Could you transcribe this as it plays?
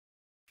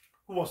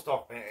Who wants to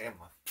talk about Ant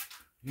Month?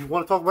 You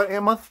want to talk about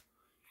Ant Month?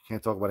 You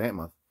can't talk about Ant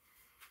Month.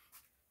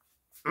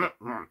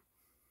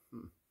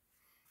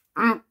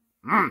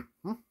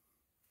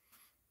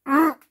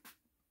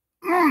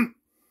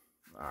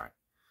 Alright.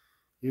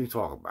 You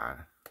talk about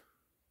it.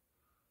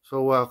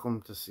 So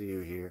welcome to see you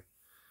here.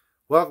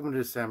 Welcome to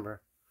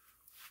December.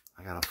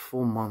 I got a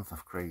full month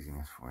of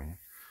craziness for you.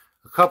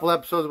 A couple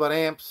episodes about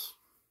amps.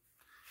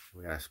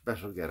 We got a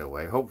special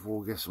getaway. Hopefully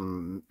we'll get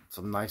some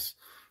nice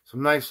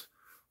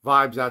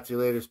vibes out to you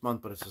later this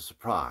month, but it's a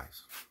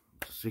surprise.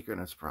 It's a secret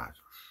and a surprise.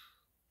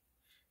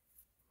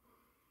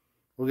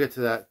 We'll get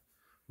to that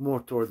more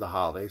toward the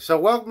holidays. So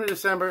welcome to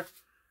December.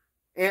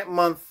 Ant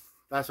Month.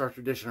 That's our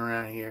tradition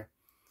around here.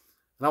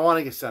 And I want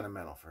to get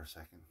sentimental for a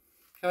second.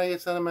 Can I get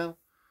sentimental?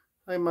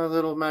 Play my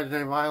little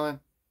imaginary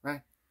violin,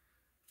 right?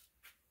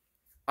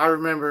 I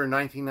remember in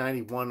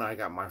 1991 I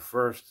got my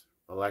first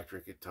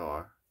electric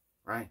guitar,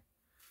 right?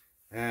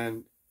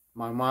 And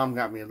my mom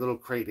got me a little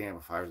crate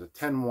amplifier. It was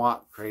a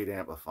 10-watt crate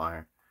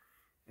amplifier.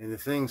 And the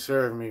thing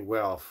served me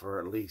well for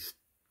at least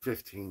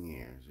 15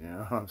 years. You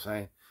know what I'm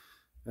saying?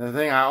 And the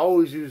thing, I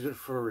always use it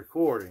for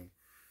recording.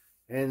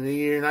 In the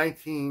year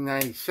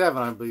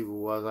 1997, I believe it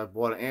was, I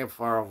bought an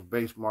amplifier off of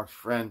Bass Mark's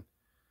friend.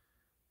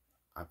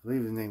 I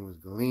believe his name was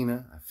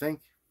Galena, I think.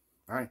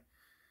 Right?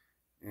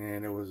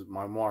 And it was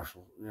my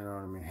Marshall, you know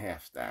what I mean,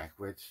 half stack,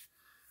 which,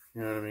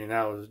 you know what I mean,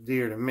 that was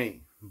dear to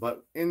me.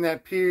 But in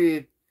that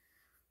period,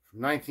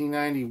 from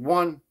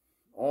 1991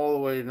 all the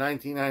way to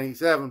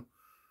 1997,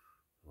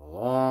 a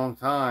long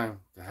time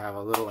to have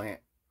a little amp.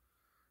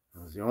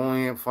 It was the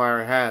only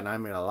amplifier I had, and I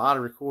made a lot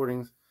of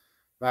recordings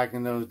back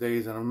in those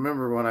days. And I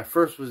remember when I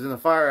first was in the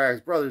Fire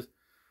Axe Brothers,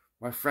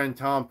 my friend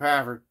Tom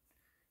Pafford,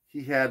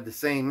 he had the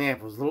same amp.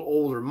 It was a little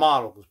older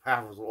model because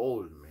Pafford was a little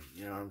older than me.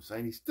 You know what I'm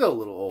saying? He's still a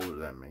little older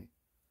than me.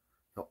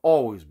 He'll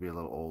always be a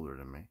little older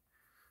than me,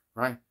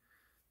 right?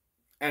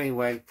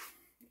 Anyway,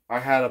 I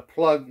had a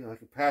plug,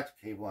 like a patch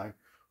cable. I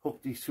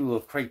hooked these two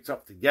little crates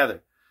up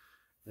together.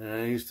 And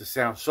it used to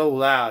sound so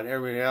loud.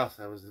 Everybody else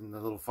that was in the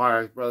little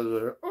Fire Axe Brothers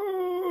were,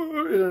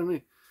 oh, you know what I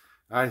mean?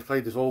 I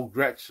played this old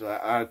Gretsch,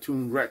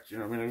 out-of-tune Gretsch, you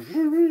know what I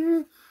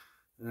mean?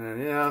 And,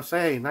 you know what I'm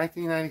saying?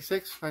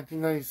 1996, I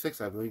think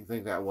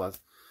that was.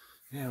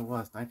 Yeah, it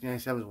was.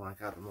 1997 is when I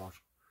got the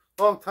Marshall.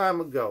 Long time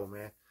ago,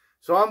 man.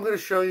 So I'm going to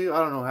show you, I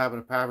don't know, having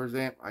a Pafford's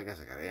amp. I guess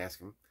I got to ask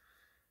him.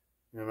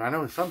 You know, I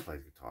know his son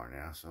plays guitar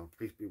now, so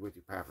peace be with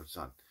you, Pafford's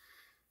son.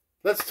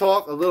 Let's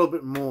talk a little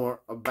bit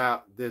more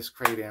about this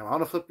crate amp. I'm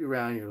going to flip you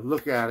around here,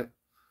 look at it.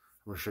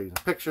 I'm going to show you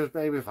some pictures,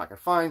 maybe, if I can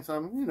find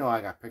some. You know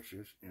I got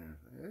pictures. You know,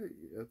 hey,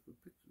 that's the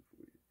pictures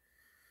for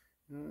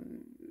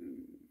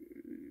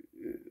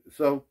you.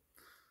 So,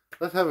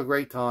 let's have a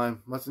great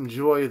time. Let's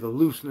enjoy the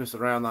looseness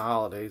around the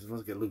holidays, and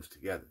let's get loose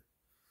together.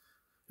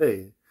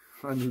 Hey,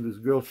 I knew this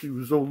girl, she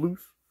was so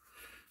loose.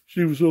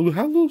 She was so loose.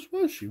 How loose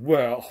was she?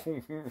 Well,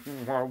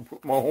 I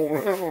put my whole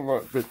hand on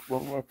that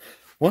bitch.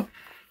 1,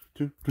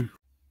 2, 3.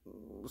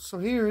 So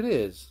here it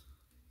is.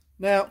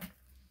 Now,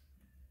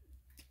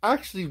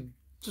 actually,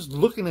 just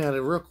looking at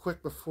it real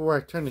quick before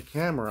I turn the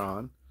camera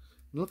on,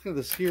 looking at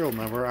the serial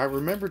number, I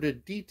remembered a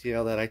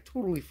detail that I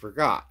totally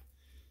forgot.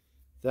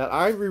 That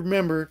I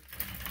remembered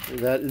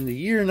that in the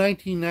year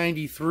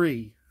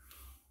 1993,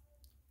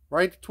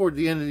 right toward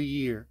the end of the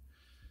year,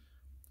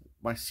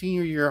 my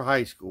senior year of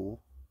high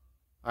school,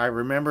 I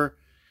remember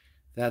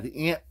that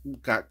the amp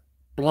got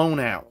blown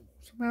out.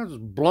 Somehow it was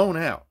blown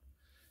out.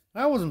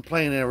 I wasn't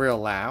playing it real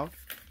loud.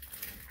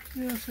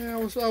 You know what I'm saying?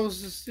 I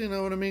was just, you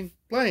know what I mean,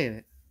 playing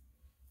it.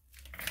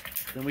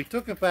 Then we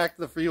took it back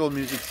to the Freehold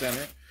Music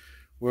Center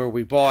where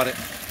we bought it,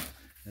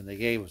 and they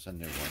gave us a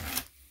new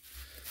one.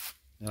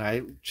 And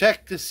I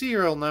checked the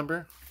serial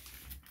number,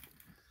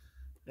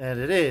 and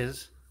it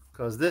is,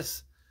 because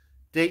this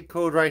date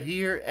code right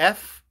here,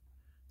 F,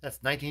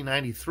 that's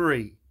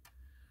 1993.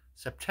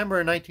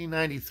 September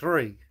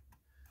 1993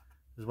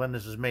 is when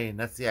this was made, and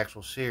that's the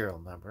actual serial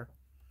number.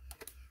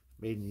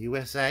 Made in the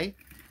USA,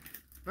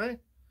 right?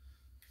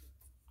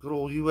 Good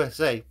old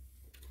USA.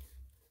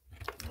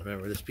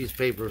 Remember, this piece of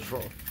paper is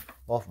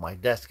off my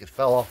desk. It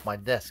fell off my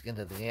desk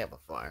into the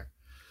amplifier.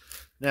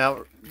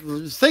 Now,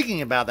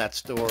 thinking about that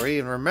story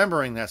and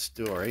remembering that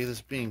story,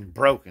 this being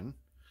broken,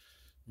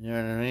 you know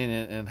what I mean,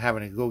 and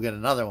having to go get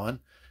another one,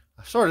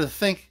 I started to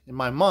think in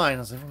my mind, I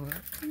was like, well,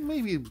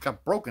 maybe it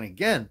got broken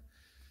again.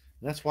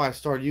 And that's why I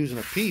started using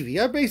a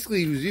Peavey. I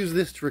basically was using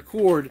this to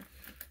record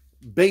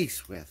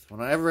bass with.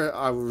 Whenever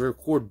I would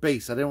record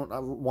bass, I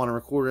want to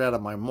record it out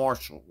of my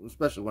Marshall,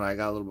 especially when I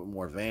got a little bit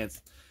more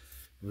advanced.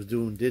 I was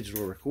doing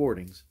digital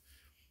recordings.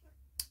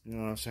 You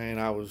know what I'm saying?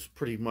 I was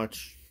pretty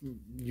much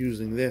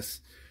using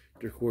this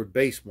to record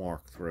bass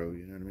mark through.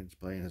 You know what I mean? It's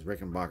playing his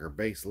Rickenbacker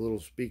bass. The little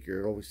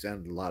speaker, it always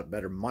sounded a lot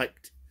better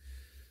mic'd.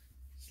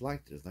 It's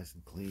like this, nice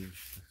and clean,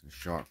 nice and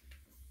sharp.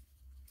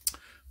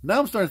 Now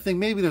I'm starting to think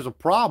maybe there's a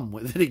problem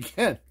with it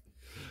again.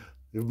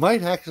 It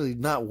might actually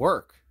not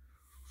work.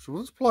 So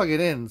let's plug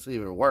it in and see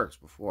if it works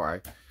before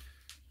I,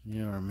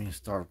 you know what I mean,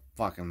 start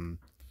fucking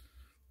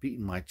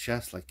beating my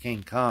chest like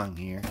King Kong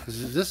here.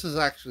 Because this is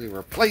actually a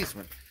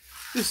replacement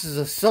This is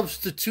a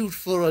substitute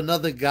for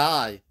another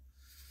guy.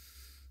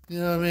 You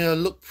know what I mean? I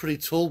look pretty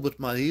tall, but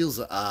my heels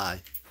are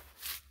high.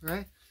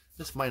 Right?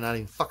 This might not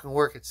even fucking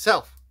work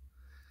itself.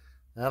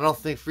 And I don't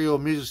think Free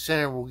Old Music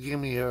Center will give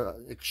me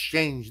an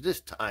exchange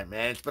this time,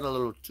 man. It's been a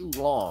little too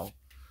long.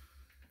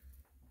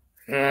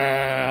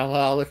 Yeah, well,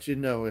 I'll let you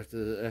know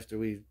after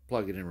we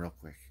plug it in real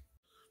quick.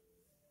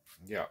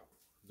 Yo,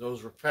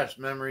 those repressed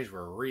memories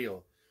were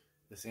real.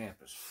 This amp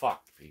is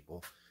fucked,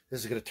 people.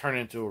 This is going to turn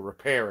into a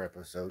repair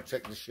episode.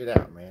 Check this shit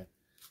out, man.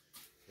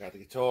 Got the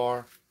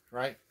guitar,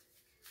 right?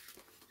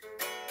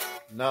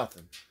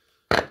 Nothing.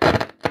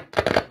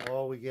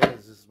 All we get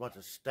is this bunch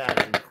of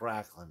static and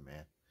crackling,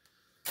 man.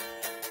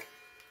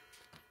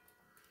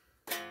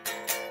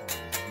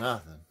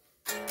 Nothing.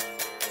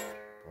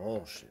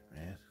 Bullshit,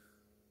 man.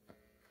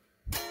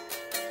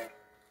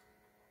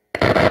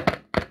 Yeah,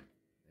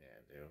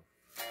 dude.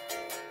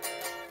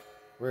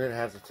 We're gonna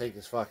have to take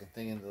this fucking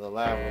thing into the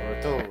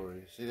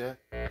laboratory. See that?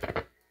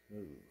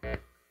 Ooh.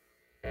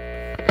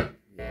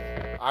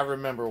 Yeah. I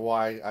remember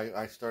why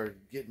I started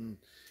getting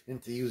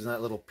into using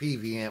that little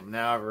Peavey amp.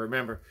 Now I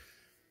remember.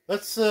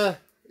 Let's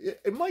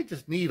it might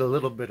just need a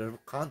little bit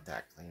of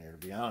contact cleaner, to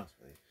be honest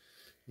with you.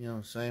 You know what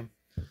I'm saying?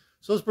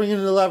 So let's bring it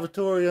into the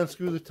laboratory,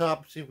 unscrew the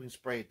top, and see if we can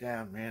spray it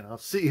down, man. I'll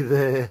see you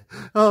there.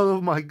 Oh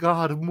my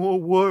God, more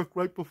work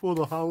right before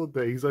the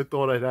holidays. I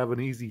thought I'd have an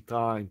easy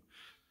time.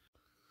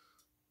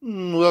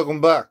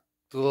 Welcome back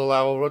to the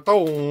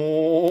laboratory.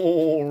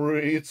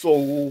 It's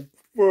so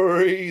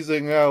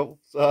freezing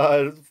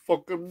outside. It's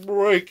fucking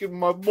breaking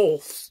my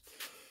balls.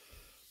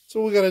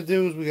 So what we gotta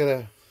do is we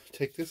gotta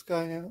take this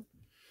guy out.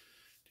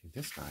 Take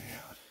this guy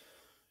out.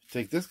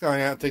 Take this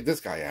guy out. Take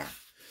this guy out.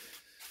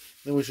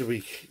 Then we should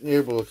be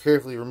able to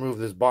carefully remove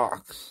this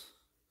box.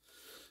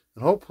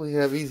 And hopefully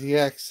have easy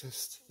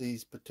access to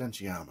these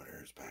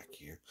potentiometers back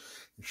here.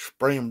 And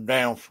spray them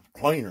down some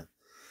cleaner.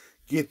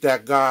 Get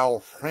that guy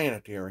all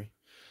sanitary.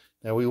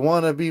 Now we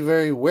want to be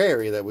very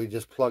wary that we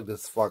just plug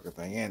this fucking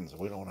thing in. So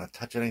we don't want to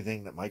touch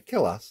anything that might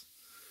kill us.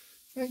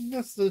 And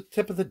that's the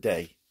tip of the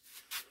day.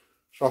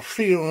 So I'll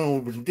see you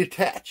when we've been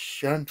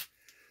detached, son.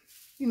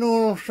 You know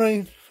what I'm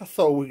saying? I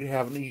thought we could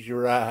have an easy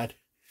ride.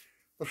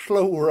 A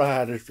slow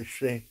ride, as they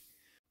say.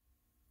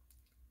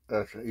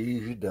 That's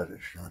easy does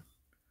it, son.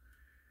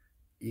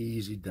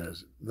 Easy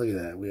does it. Look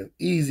at that. We have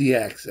easy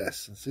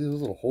access. See those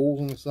little holes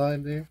on the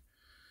side there?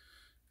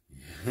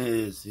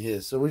 Yes,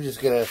 yes. So we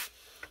just gotta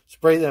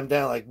spray them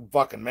down like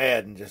fucking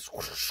mad and just.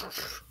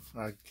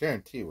 I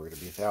guarantee you we're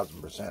gonna be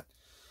 1,000%.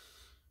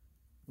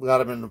 We got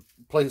them in the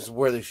places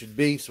where they should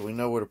be, so we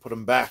know where to put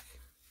them back.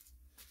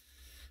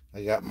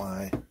 I got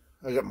my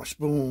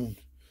spoon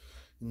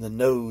in the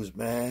nose,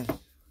 man.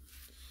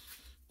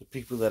 The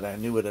people that I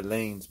knew at the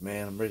lanes,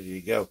 man, I'm ready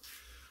to go.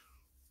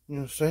 You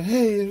know, saying,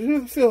 hey,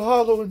 I feel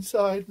hollow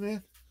inside,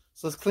 man.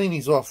 So let's clean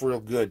these off real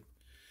good.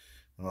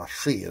 And I'll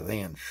see you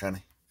then,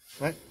 sonny.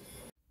 Right?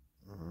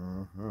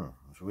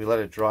 So we let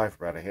it dry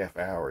for about a half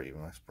hour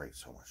even. I sprayed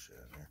so much shit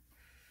in there.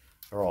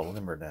 They're all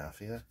limber now,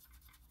 see that?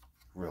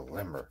 Real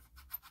limber.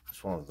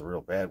 This one was the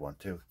real bad one,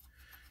 too.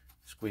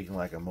 Squeaking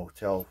like a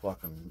motel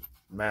fucking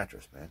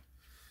mattress, man.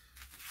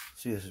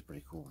 See, this is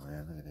pretty cool,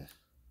 man. Look at this.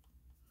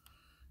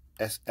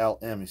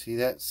 SLM, you see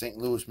that? St.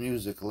 Louis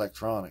Music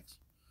Electronics.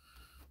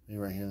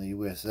 Right here in the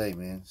USA,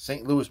 man.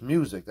 St. Louis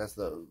Music, that's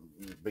the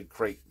big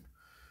crate.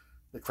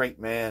 The crate,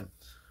 man.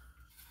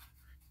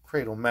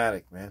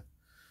 Crate-o-matic, man.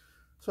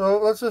 So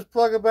let's just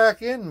plug it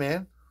back in,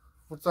 man.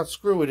 Let's not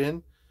screw it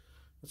in.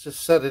 Let's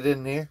just set it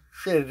in there.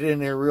 Set it in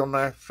there real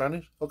nice,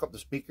 sonny. Hook up the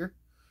speaker.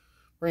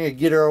 Bring a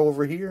guitar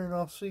over here, and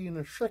I'll see you in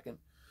a second.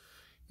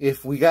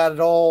 If we got it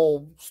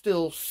all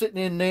still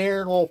sitting in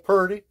there and all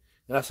purty,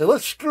 and I say,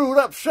 let's screw it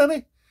up,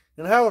 sonny,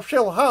 and have a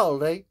shell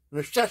holiday, and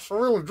it's just a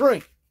real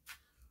drink.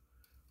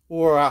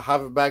 Or I'll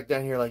have it back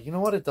down here like, you know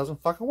what, it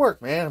doesn't fucking work,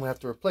 man. I'm going to have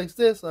to replace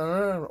this,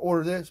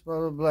 order this, blah,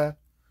 blah, blah.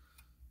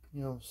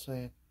 You know what I'm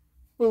saying?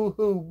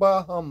 Boo-hoo,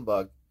 bah,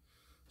 humbug.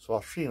 So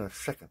I'll see you in a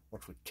second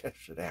once we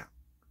test it out.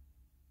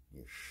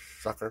 You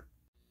sucker.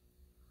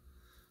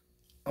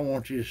 I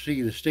want you to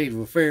see the state of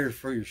affairs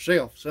for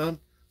yourself, son.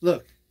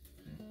 Look.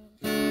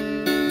 Works,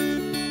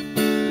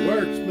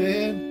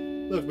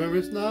 man. Look,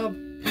 remember this knob?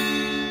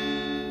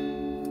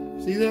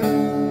 See that?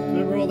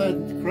 Remember all that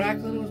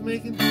crackling it was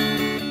making?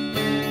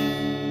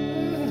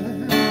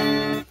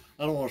 I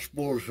don't want to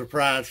spoil the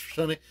surprise,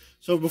 sonny.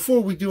 So before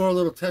we do our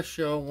little test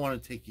show, I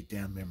want to take you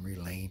down memory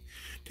lane.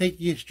 Take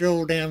you a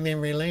stroll down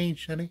memory lane,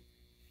 sonny.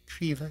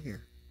 See you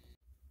later.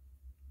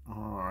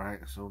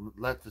 Alright, so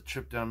let the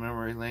trip down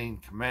memory lane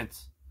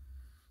commence.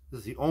 This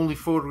is the only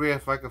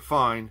photograph I could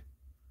find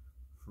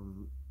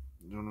from,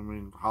 you know what I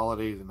mean,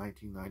 holidays in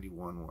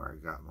 1991 where I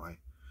got my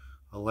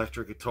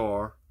electric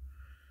guitar.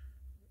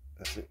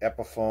 That's the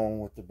Epiphone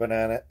with the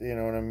banana, you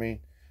know what I mean?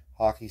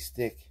 Hockey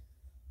stick,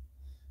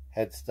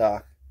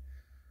 headstock.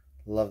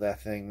 Love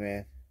that thing,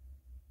 man.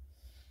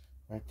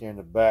 Right there in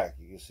the back,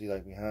 you can see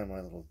like behind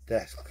my little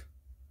desk.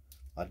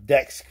 My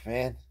desk,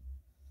 man.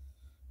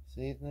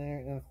 See it there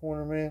in the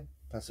corner, man?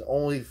 That's the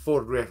only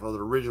photograph of the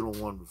original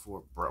one before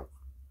it broke.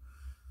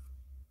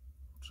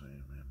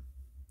 saying, man?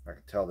 I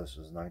can tell this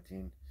was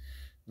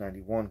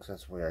 1991 because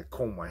that's the way I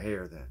comb my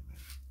hair then, man.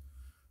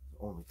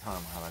 The only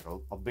time I had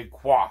like a big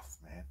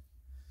coif, man.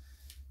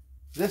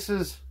 This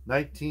is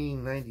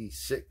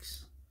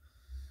 1996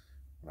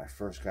 when I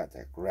first got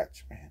that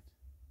Gretsch, man.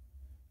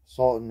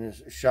 Saw it in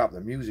this shop,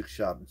 the music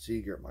shop in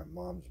Seagirt. My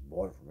mom's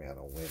bought it for me on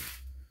a whim.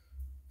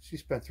 She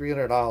spent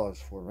 $300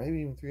 for it, maybe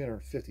even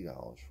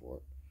 $350 for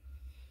it.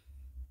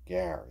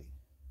 Gary,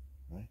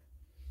 right?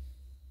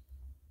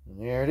 And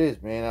there it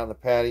is, man, out in the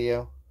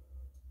patio.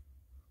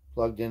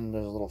 Plugged in,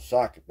 there's a little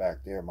socket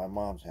back there at my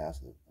mom's house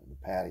in the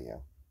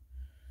patio.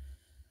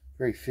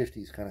 Very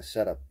 50s kind of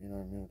setup, you know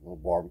what I mean? A little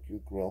barbecue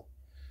grill.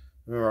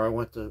 Remember, I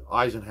went to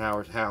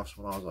Eisenhower's house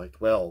when I was like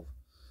 12.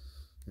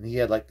 And he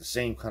had like the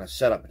same kind of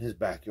setup in his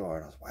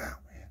backyard. I was, wow,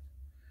 man.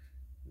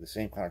 The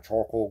same kind of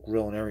charcoal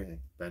grill and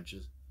everything.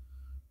 Benches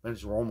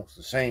were almost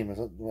the same as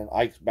in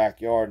Ike's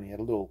backyard. And he had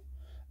a little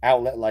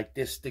outlet like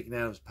this sticking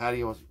out of his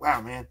patio. I was like,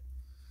 wow, man.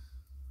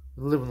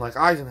 I'm living like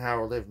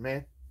Eisenhower lived,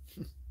 man.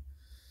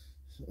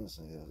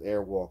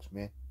 Airwalks,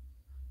 man.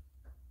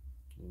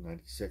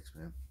 96,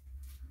 man.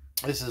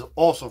 This is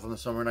also from the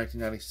summer of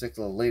 1996,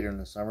 a little later in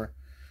the summer.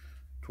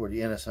 Toward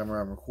the end of summer,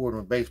 I'm recording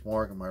with Bass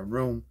Mark in my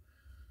room.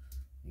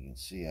 You can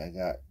see I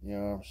got, you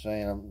know what I'm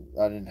saying,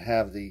 I didn't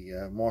have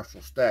the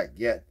Marshall stack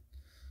yet.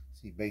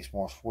 See Bass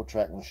Mark's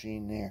 4-track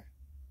machine there.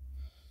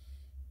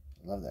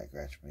 I love that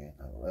Gretsch, man.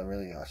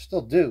 I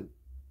still do.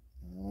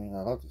 I mean,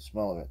 I love the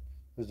smell of it.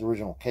 Here's the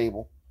original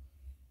cable.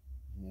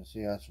 You can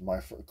see that's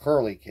my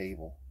curly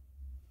cable.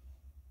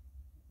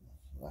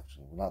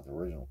 Actually, not the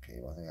original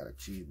cable. I think I had a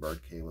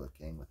Cheesebird cable that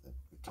came with the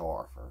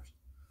guitar first.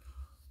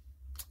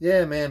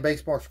 Yeah, man,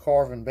 Bass Mark's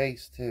carving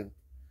bass, too.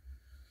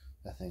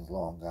 That thing's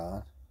long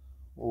gone.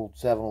 Old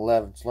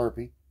 7-Eleven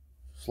Slurpee.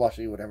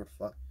 Slushy, whatever the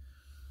fuck.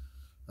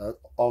 I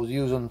was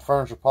using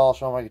furniture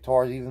polish on my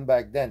guitars even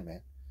back then,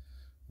 man.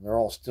 And they're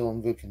all still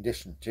in good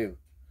condition, too.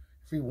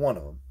 Every one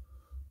of them.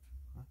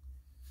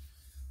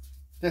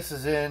 This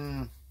is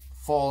in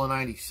fall of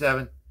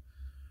 97.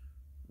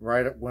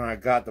 Right when I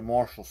got the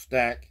Marshall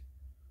stack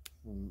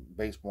from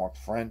Bass Mark's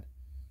friend.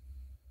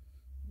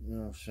 You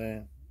know what I'm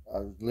saying? I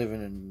was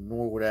living in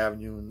Norwood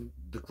Avenue in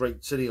the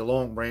great city of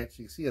Long Branch.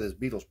 You can see how this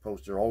Beatles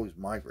poster always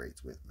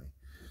migrates with me.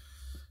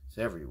 It's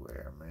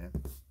everywhere, man.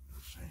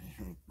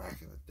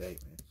 Back in the day,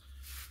 man.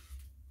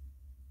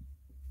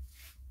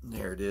 And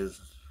there it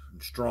is. In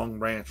Strong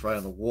Branch, right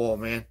on the wall,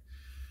 man.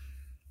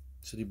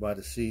 City by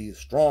the Sea,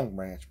 Strong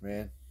Branch,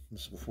 man.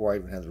 This is before I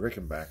even had the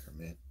Rickenbacker,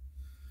 man.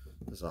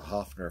 This is a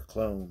Hofner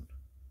clone.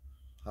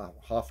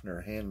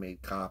 Hofner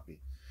handmade copy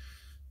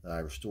that I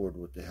restored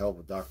with the help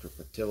of Dr.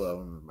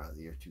 Patillo in about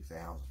the year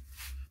 2000.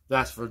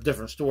 That's for a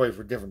different story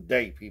for a different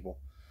day, people.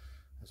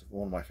 That's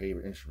one of my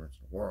favorite instruments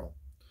in the world.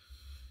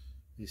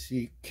 You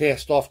see,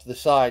 cast off to the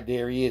side,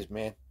 there he is,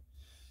 man.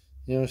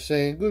 You know what I'm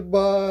saying?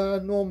 Goodbye,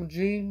 Norma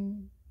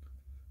Jean.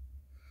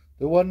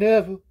 Though I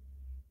never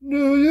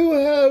knew you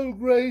how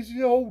grace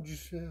you hold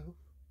yourself.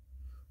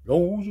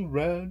 Those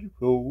around you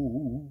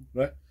go,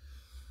 right?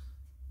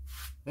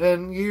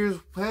 And years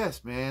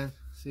passed, man.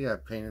 See, I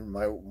painted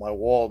my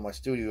wall in my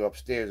studio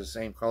upstairs the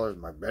same color as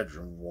my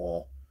bedroom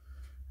wall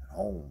at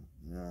home.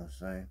 You know what I'm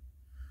saying?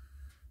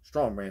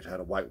 Strong Branch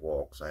had a white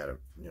wall because I had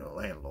a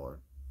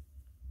landlord.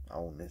 I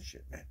own this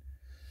shit, man.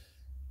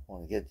 I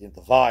want to get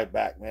the vibe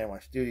back, man. My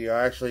studio,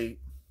 I actually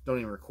don't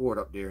even record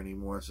up there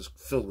anymore. It's just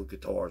filled with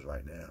guitars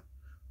right now.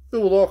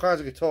 Filled with all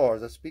kinds of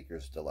guitars. That speaker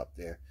is still up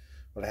there.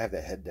 But I have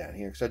that head down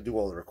here because I do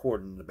all the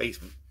recording in the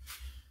basement.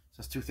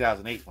 Since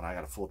 2008 when I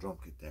got a full drum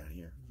kit down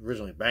here.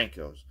 Originally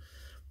Banco's.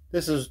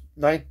 This is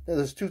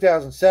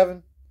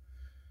 2007.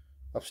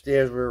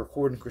 Upstairs we're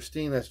recording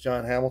Christine. That's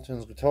John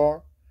Hamilton's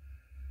guitar.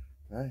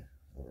 Right?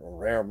 A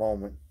rare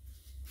moment.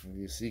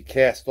 You see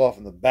cast off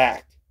in the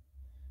back.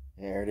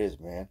 There it is,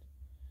 man.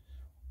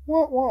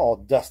 We're all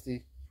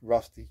dusty,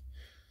 rusty.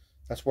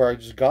 That's where I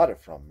just got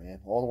it from, man.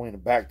 All the way in the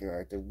back there,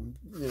 right there.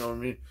 You know what I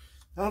mean?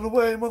 Out of the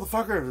way,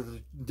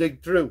 motherfucker.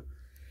 Dig through.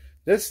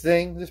 This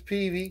thing, this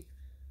Peavey,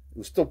 it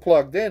was still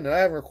plugged in, and I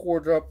haven't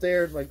recorded up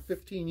there in like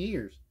 15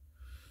 years.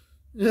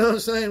 You know what I'm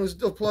saying? It was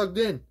still plugged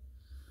in.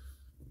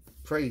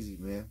 Crazy,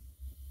 man.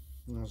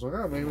 And I was like,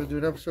 oh, maybe we'll do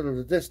an episode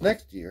of this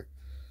next year.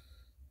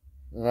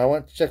 And I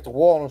went to check the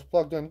wall, and it was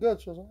plugged in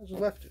good, so I just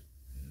left it.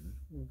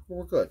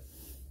 We're good.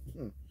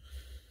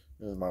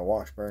 This is my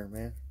Washburn,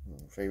 man.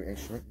 Favorite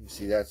instrument. You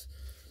see that's,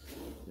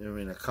 you know what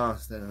I mean, a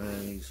constant in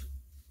these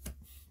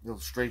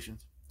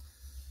illustrations.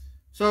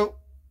 So,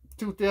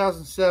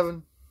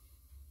 2007.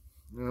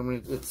 You know what I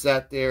mean? It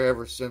sat there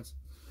ever since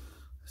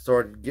I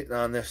started getting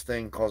on this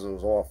thing because it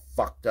was all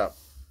fucked up.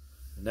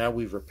 And now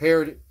we've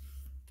repaired it.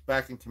 It's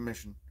back in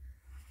commission.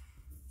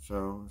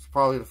 So, it's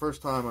probably the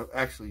first time I've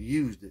actually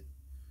used it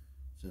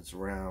since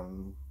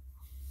around,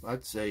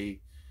 I'd say,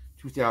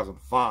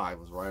 2005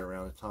 was right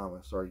around the time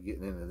I started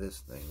getting into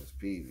this thing, this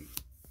Peavey.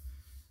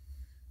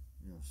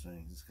 You know what I'm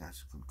saying? This guy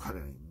just couldn't cut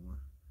it anymore.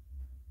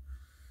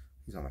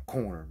 He's on a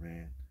corner,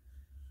 man.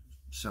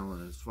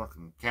 Selling his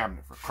fucking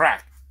cabinet for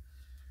crack.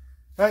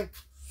 Right?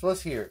 So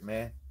let's hear it,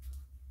 man.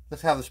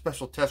 let's have the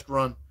special test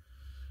run,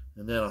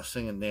 and then I'll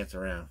sing and dance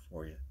around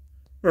for you.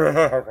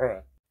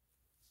 So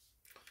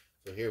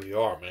here we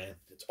are, man.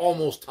 It's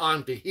almost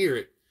time to hear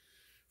it.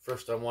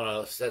 First, I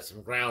want to set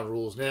some ground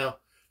rules. Now,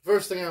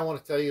 first thing I want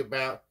to tell you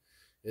about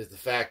is the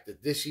fact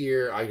that this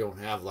year I don't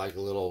have like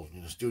a little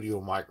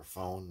studio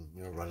microphone,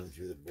 running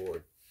through the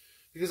board,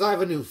 because I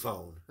have a new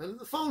phone. And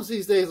the phones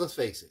these days, let's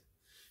face it.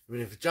 I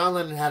mean, if John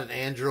Lennon had an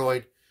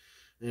Android,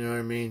 you know what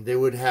I mean, they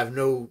would have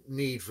no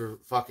need for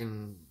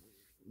fucking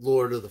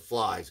Lord of the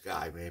Flies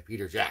guy, man,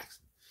 Peter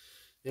Jackson.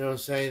 You know what I'm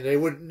saying? They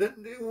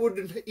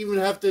wouldn't even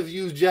have to have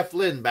used Jeff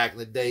Lynne back in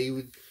the day. He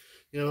would,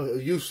 a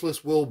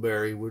useless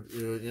Wilbury would,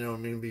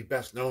 be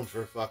best known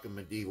for a fucking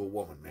medieval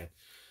woman, man.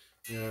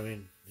 You know what I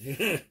mean?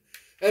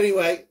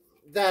 Anyway,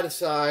 that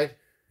aside,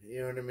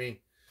 you know what I mean?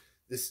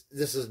 This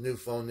is a new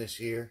phone this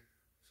year,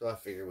 so I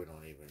figure we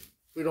don't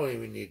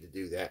even need to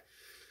do that.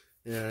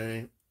 You know what I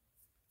mean?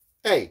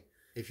 Hey,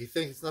 if you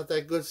think it's not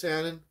that good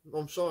sounding,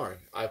 I'm sorry.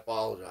 I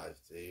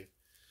apologize to you.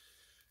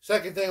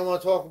 Second thing I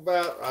want to talk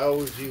about, I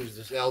always use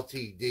this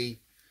LTD,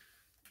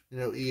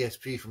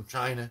 ESP from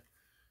China.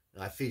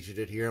 And I featured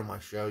it here on my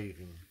show. You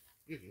can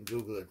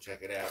Google it and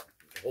check it out.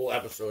 A whole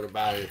episode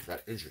about it if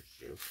that interests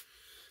you.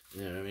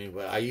 You know what I mean?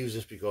 But I use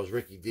this because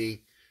Ricky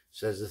D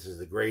says this is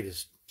the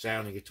greatest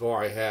sounding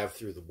guitar I have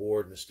through the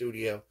board in the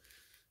studio.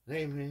 And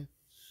hey, man,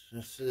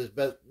 this is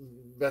best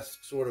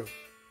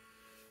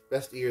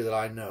ear that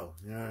I know.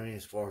 You know what I mean?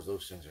 As far as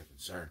those things are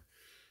concerned.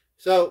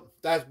 So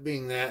that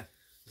being that,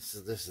 this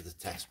is the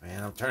test,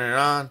 man. I'm turning it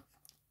on.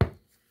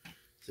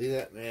 See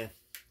that, man?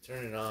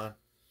 Turn it on.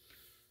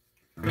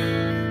 You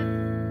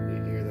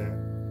hear that?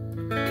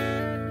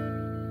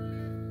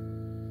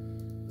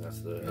 That's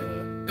the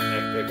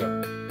neck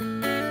pickup.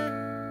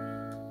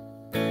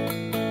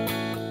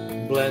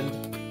 Blend.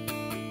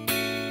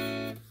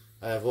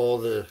 I have all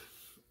the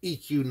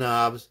EQ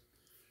knobs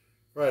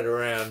right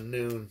around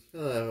noon,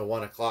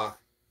 1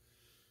 o'clock,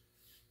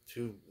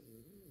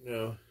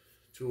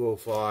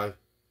 2:05,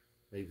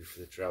 maybe for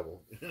the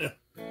treble.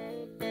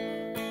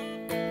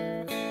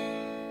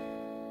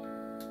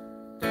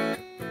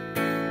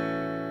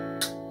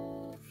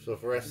 So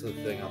for the rest of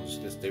the thing, I'm just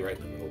going to stay right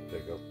in the middle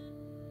pickup.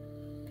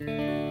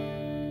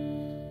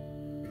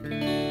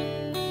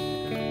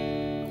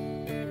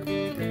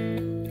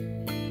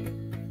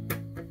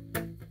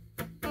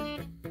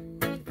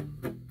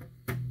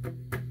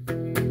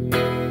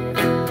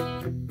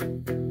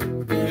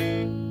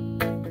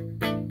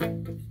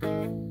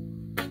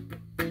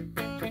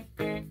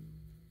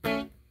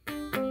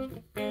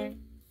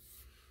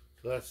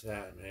 So that's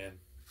that, man.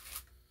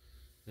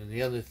 And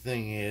the other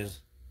thing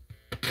is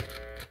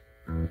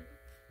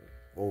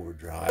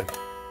overdrive.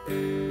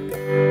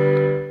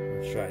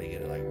 Let's try to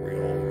get it like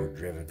real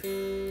overdriven.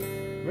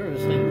 Remember,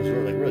 this thing was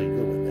really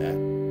good with that.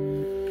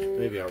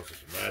 Maybe I was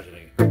just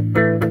imagining it.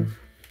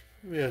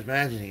 Maybe I was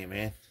imagining it,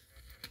 man.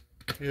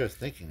 Maybe I was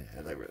thinking it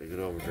had like really good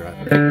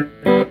overdrive. Right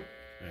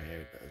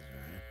here it does,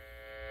 right?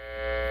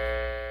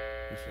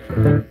 This is where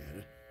we had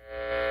it.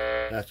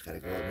 That's gotta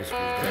go up. This goes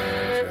down,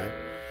 that's right.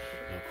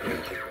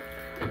 Okay.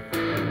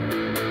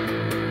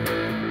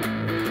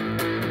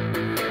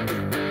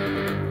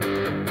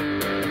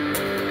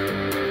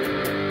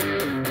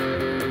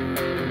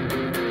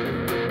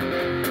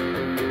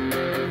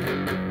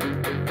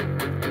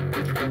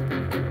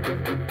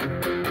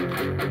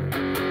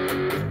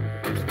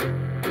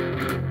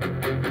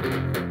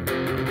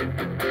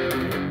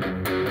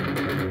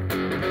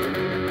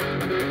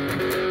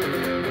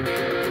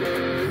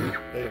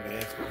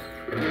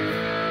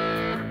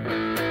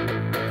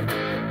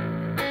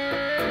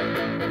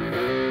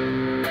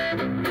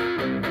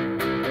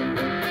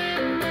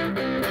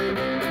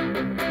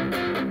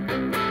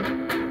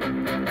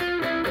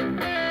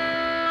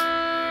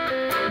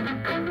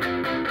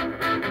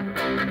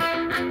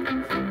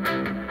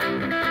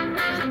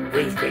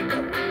 British paper.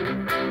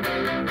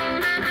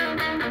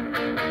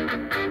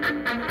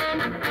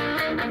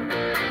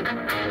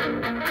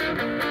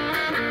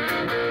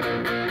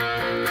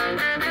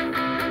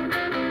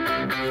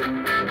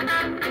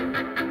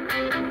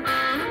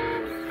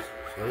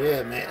 So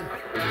yeah, man.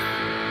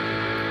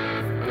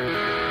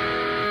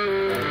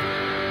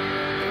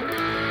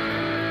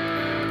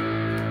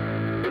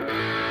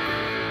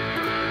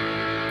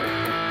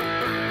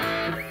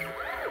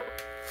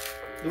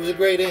 It was a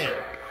great amp.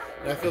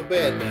 I feel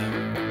bad now.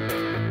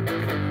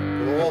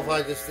 Well, if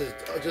I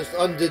just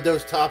undid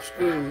those top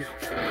screws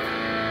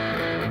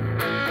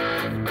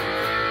and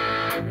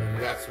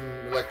got some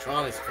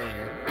electronics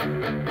cleaner.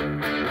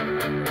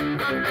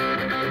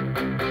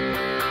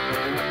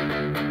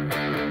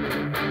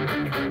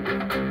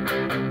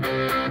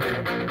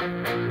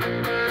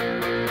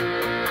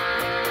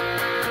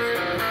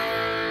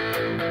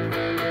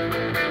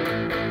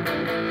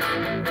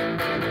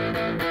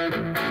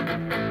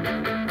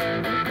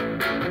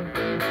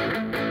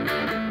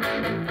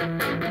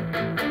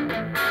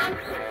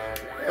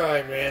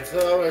 Alright, man, so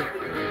I'm going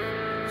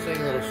to sing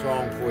a little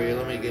song for you.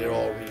 Let me get it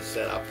all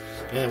reset up,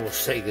 and then we'll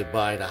say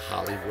goodbye to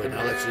Hollywood.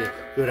 I'll let you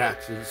go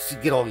out to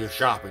get all your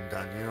shopping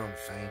done, you know what I'm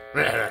saying?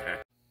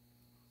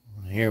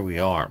 here we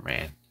are,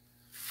 man.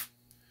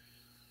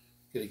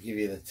 Gonna give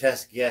you the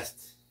test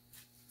guest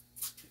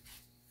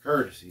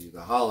courtesy of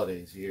the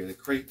holidays here. The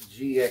crate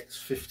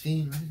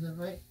GX15, right? Is that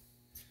right?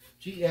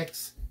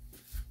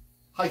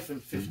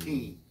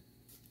 GX-15.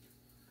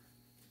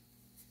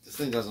 This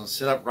thing doesn't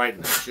sit up right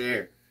in the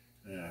chair.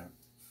 I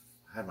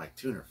had my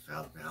tuner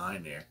felt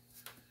behind there.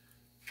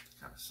 It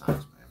kind of sucks,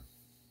 man.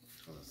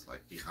 Because it's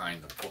like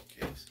behind the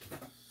bookcase.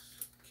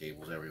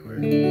 Cables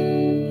everywhere.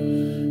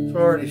 So I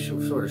already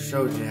sort of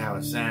showed you how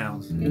it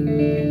sounds. You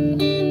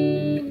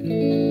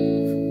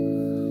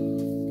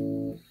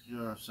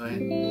know what I'm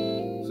saying?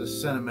 It's a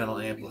sentimental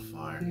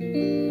amplifier.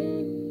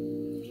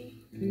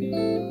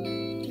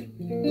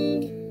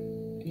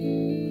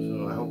 So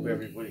I hope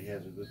everybody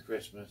has a good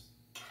Christmas.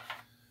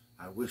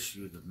 I wish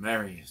you the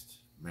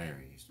merriest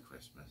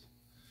Christmas.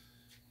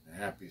 The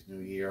happiest New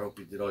Year. I hope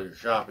you did all your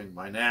shopping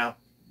by now.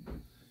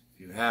 If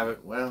you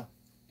haven't, well,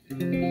 that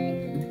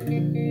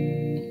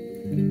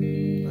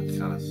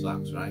kind of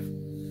sucks, right?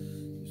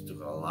 You still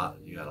got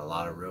you got a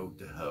lot of road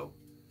to hoe.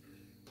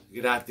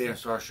 Get out there and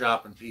start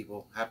shopping,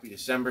 people. Happy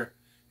December.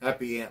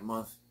 Happy Ant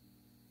Month.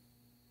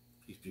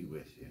 Peace be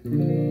with you.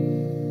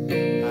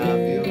 Have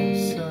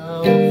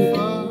yourself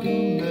a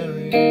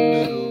merry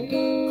little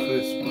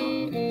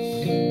Christmas.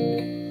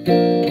 Let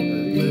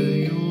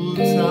the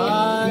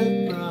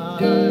Yuletide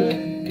bright.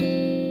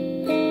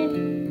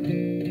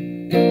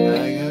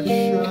 Hang a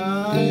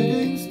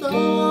shining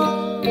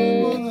star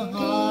on the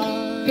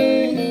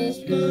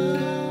highest bough.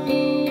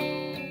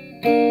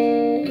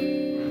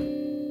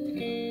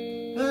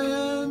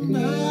 And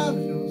have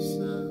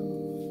yourself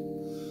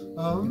a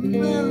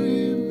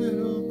merry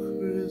little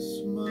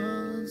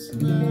Christmas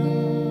now.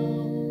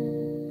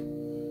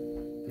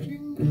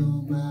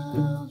 Jingle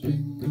bells,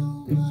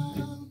 jingle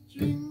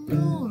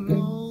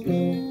all the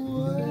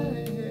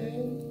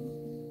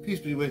way. Peace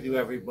be with you,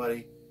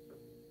 everybody.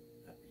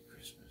 Happy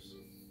Christmas.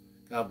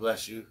 God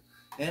bless you.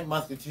 Ant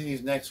Month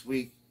continues next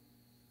week.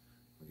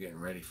 We're getting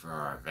ready for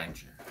our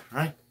adventure,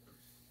 right?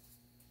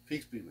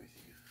 Peace be with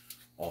you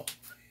always.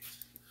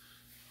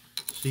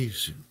 See you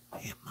soon,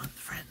 Ant Month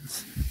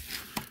friends.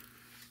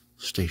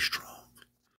 Stay strong.